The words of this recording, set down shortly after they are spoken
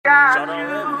got you.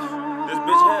 This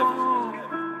bitch heavy.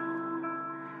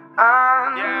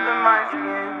 Under my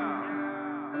skin.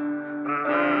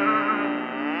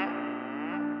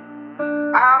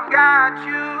 I've got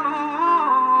you.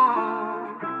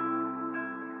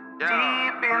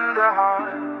 Deep in the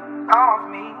heart of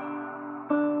me.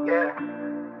 Yeah.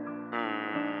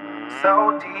 So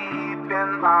deep in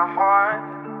my heart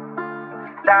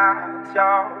that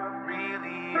you're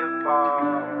really a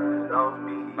part of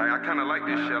me. Like, I kinda like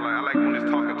this shit. Like, I like when it's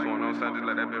talking to him, know what I'm saying? Just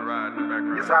let that bit ride in the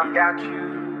background. Yes, I've got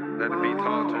you. Let the beat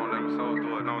talk to him, let the soul do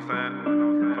it, know what I'm saying? I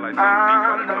feel like something deep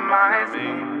about to Under come my out, you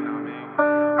skin. know what I mean?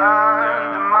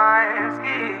 Under my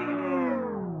skin.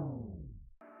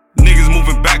 Niggas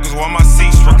moving backwards while my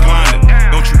seats reclining.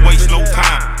 Don't you waste no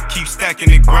time, keep stacking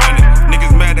and grinding.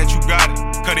 Niggas mad that you got it,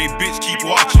 cause they bitch keep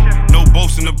watching. No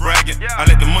boasting or bragging, I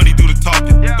let the money do the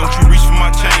talking. Don't you reach for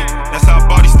my chain, that's how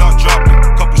bodies start dropping.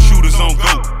 Couple shooters on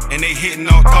go, and they hitting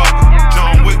all target.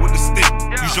 John Wick with the stick,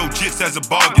 use your jits as a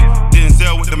bargain.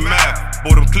 Denzel with the math,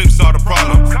 boy them clips are the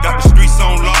problem. Got the streets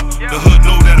on lock, the hood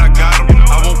know that I got them.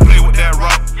 I won't play with that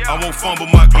rock, I won't fumble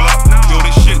my glove. Yo,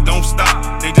 this shit don't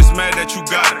stop, they just mad that you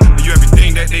got it. And you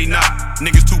everything that they not,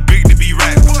 niggas too big to be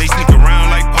rats. They sneak around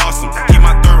like possums, keep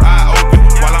my third eye open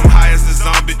while I'm high as a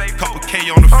zombie. Couple K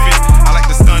on the fit, I like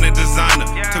the stunning designer.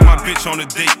 Took my bitch on a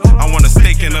date, I want a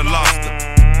steak and a lobster.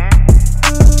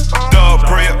 Dub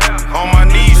prayer, on my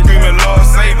knees screaming Lord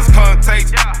save us,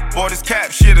 contagious. Boy this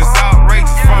cap shit is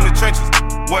outrageous. From the trenches,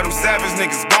 where them savage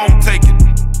niggas gon' take it.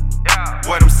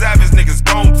 Where them savage niggas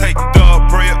gon' take it. Dub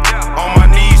prayer, on my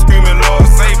knees screaming Lord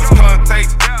save us,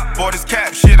 contagious. Boy this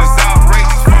cap shit is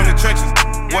outrageous. From the trenches,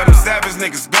 where them savage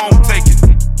niggas gon' take it.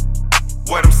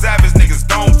 Where them savage niggas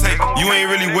gon' take it. You ain't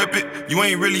really whip it, you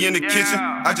ain't really in the kitchen.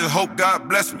 I just hope God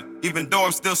bless me, even though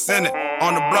I'm still sinning.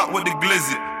 On the block with the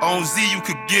glizzy, on Z you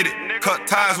could get it. Cut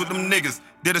ties with them niggas,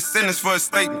 did a sentence for a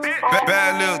statement.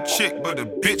 Bad little chick, but the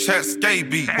bitch had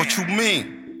scabies. What you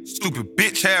mean? Stupid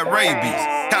bitch had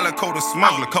rabies. Calico the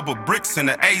smuggler, couple bricks in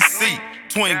the AC.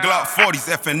 Twin Glock 40s,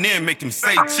 FNN make him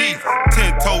say cheese.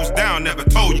 10 toes down, never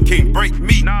told you can't break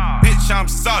me. Bitch, I'm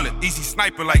solid, easy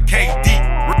sniper like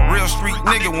KD. Real street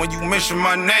nigga when you mention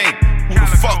my name. Who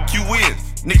the fuck you is?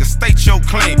 Nigga, state your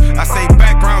claim. I say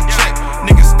background check,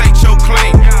 nigga, state your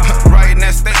claim. Writing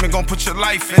that statement gon' put your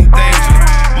life in danger.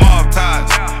 Mob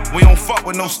ties, we don't fuck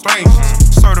with no strangers.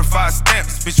 Certified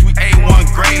stamps, bitch, we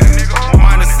A1 graded.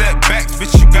 Minor setbacks,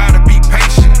 bitch, you gotta be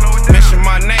patient. Mention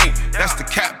my name, that's the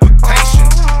capitation.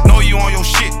 Know you on your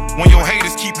shit when your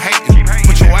haters keep hating.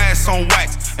 Put your ass on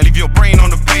wax and leave your brain on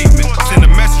the pavement. Send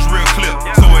a message real clear,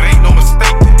 so it ain't no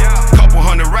mistake. Couple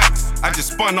hundred racks, I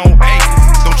just spun on acres.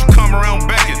 Don't you come around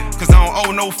begging, cause I don't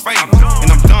owe no favors. And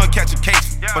I'm done catching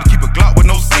cases, but I keep a Glock with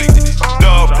no safety.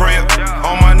 Dub prayer,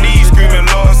 on my knees screaming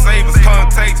Lord save us,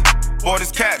 contagious. Boy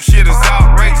this cap shit is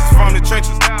outrageous. From the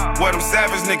trenches, where them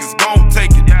savage niggas gon'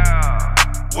 take it.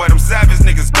 Where them savage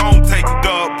niggas gon' take it.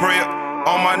 Dub prayer,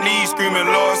 on my knees screaming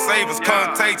Lord save us,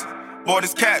 contagious. Boy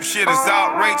this cap shit is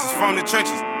outrageous. From the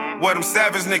trenches, where them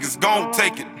savage niggas gon'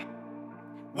 take it.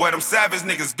 Where them savage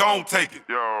niggas gon' take it.